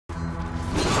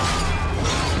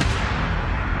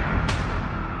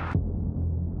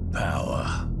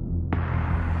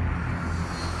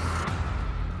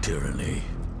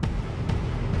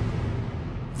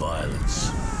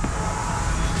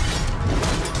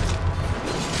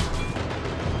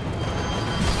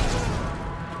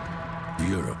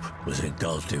was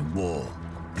engulfed in war,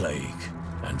 plague,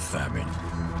 and famine.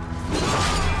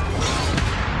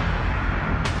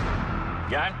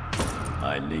 Gan,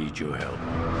 I need your help.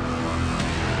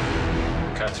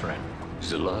 Catherine is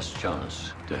the last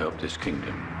chance to help this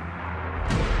kingdom.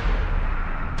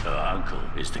 Her uncle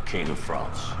is the King of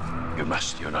France. You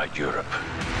must unite Europe.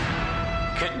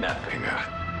 Kidnapping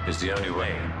her is the only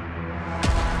way.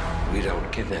 We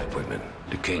don't kidnap women.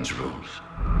 The King's rules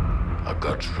are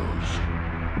God's rules.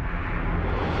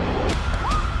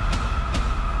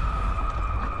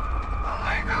 Oh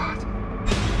my God.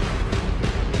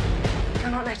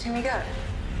 You're not letting me go?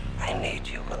 I need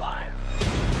you alive.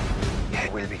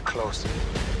 It will be close.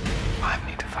 I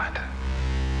need to find her.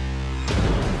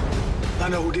 I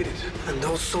know who did it, and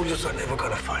those soldiers are never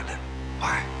gonna find him.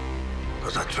 Why?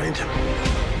 Because I trained him.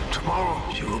 Tomorrow,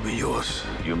 she will be yours.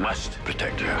 You must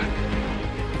protect her.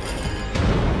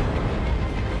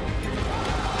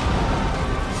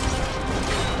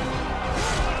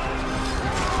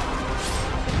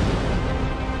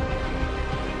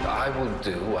 I will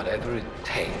do whatever it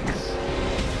takes.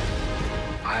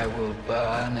 I will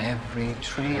burn every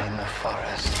tree in the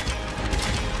forest.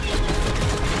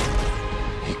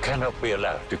 He cannot be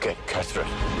allowed to get Catherine.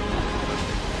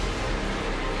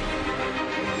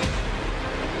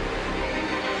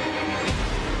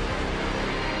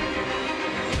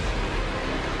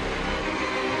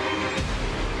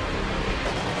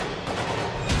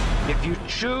 If you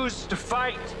choose to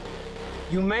fight,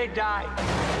 you may die.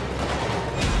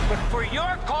 But for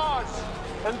your cause,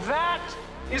 and that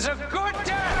is a good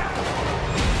death!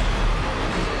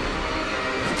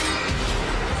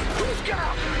 Who's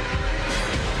got?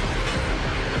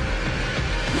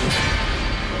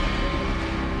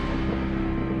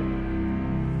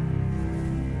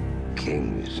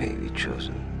 Kings may be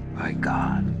chosen by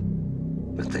God,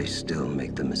 but they still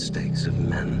make the mistakes of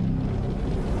men.